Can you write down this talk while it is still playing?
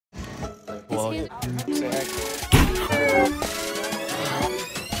Oh, yeah. Say heck.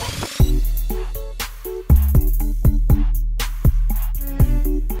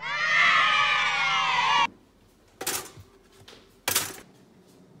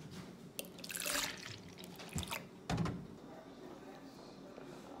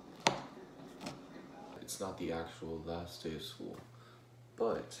 It's not the actual last day of school,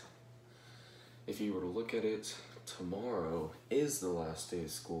 but if you were to look at it, tomorrow is the last day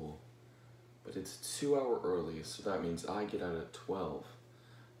of school, but it's 2 hours early, so that means I get out at 12,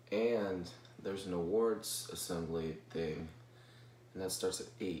 and there's an awards assembly thing, and that starts at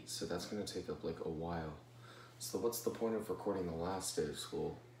 8, so that's going to take up like a while. So what's the point of recording the last day of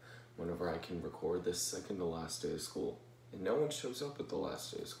school whenever I can record the second to last day of school, and no one shows up at the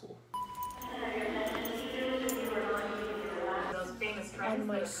last day of school? On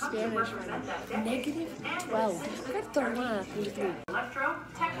my Spanish right, -12. I got the math. Electro,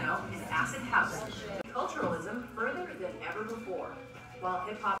 techno, and acid house. Culturalism further than ever before. While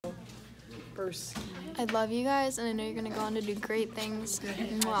hip hop. I love you guys, and I know you're gonna go on to do great things.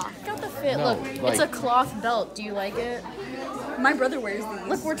 Mwah. Got the fit. Look, it's a cloth belt. Do you like it? My brother wears these.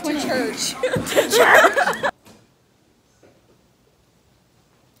 Look, we're twins. To church. To church.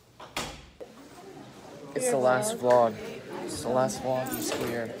 It's the last vlog. It's the last vlog of the school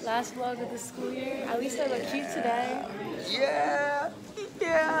year. Last vlog of the school year. At least I look cute today. Yeah!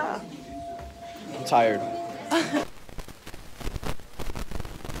 Yeah! I'm tired.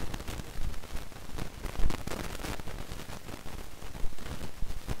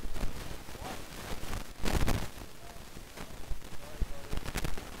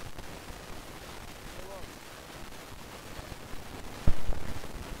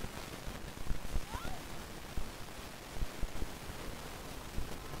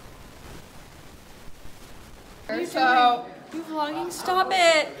 So, you vlogging? Stop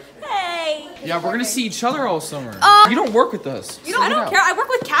it! Hey! Yeah, we're gonna see each other all summer. You don't work with us. I don't care. I work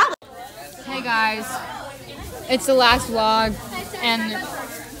with Callie. Hey guys, it's the last vlog, and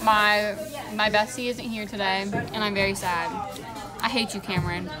my bestie isn't here today, and I'm very sad. I hate you,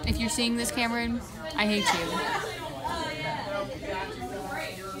 Cameron. If you're seeing this, Cameron, I hate you.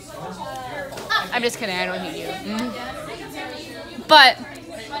 I'm just kidding. I don't hate you. But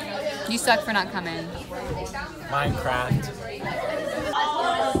you suck for not coming. Minecraft.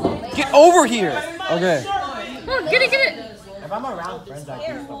 Get over here! Okay. Oh, get it! If I'm around friends, I do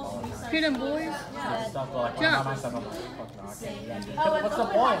stuff all the time. Get them, boys. Yeah, stuff, but like, when I'm by myself, I'm like, fuck no, I can't do that. What's the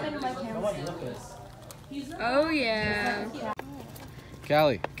point? No one look at this. Oh, yeah.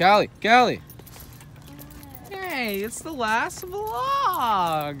 Callie! Hey, it's the last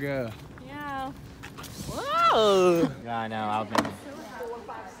vlog! Yeah. Whoa! Yeah, I know, I've been.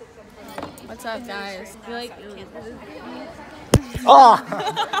 What's up, guys? You like? Oh!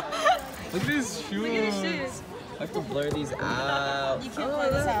 Look at his shoes. Look at his shoes. I have to blur these out. You can't blur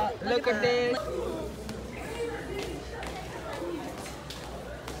this out. Look at this.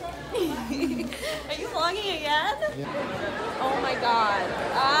 Are you vlogging again? Yeah. Oh my god.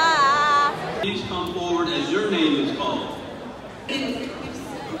 Ah! Please come forward as your name is called.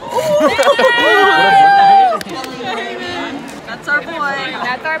 That's our boy.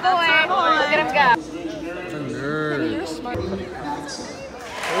 That's our boy. Look at him go. You're smart.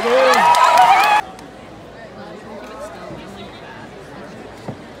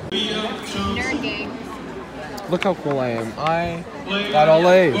 Nerd gang. Look how cool I am. I got all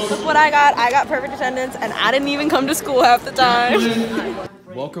A's. Look what I got. I got perfect attendance, and I didn't even come to school half the time.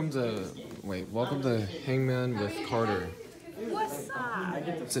 Welcome to Hangman with Carter. What's up?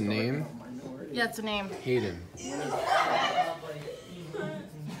 It's a name? Yeah, it's a name. Hayden.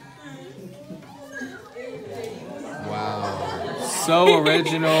 Wow. So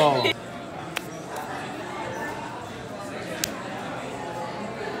original.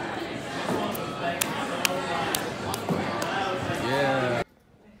 Yeah.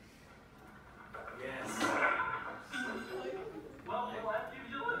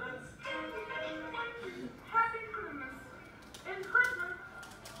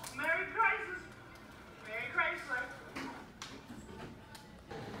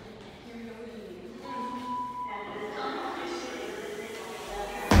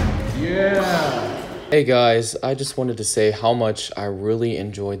 Yeah. Hey guys, I just wanted to say how much I really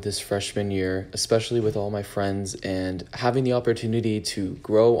enjoyed this freshman year, especially with all my friends and having the opportunity to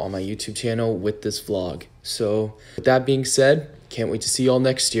grow on my YouTube channel with this vlog. So with that being said, can't wait to see y'all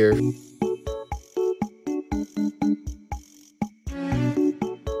next year.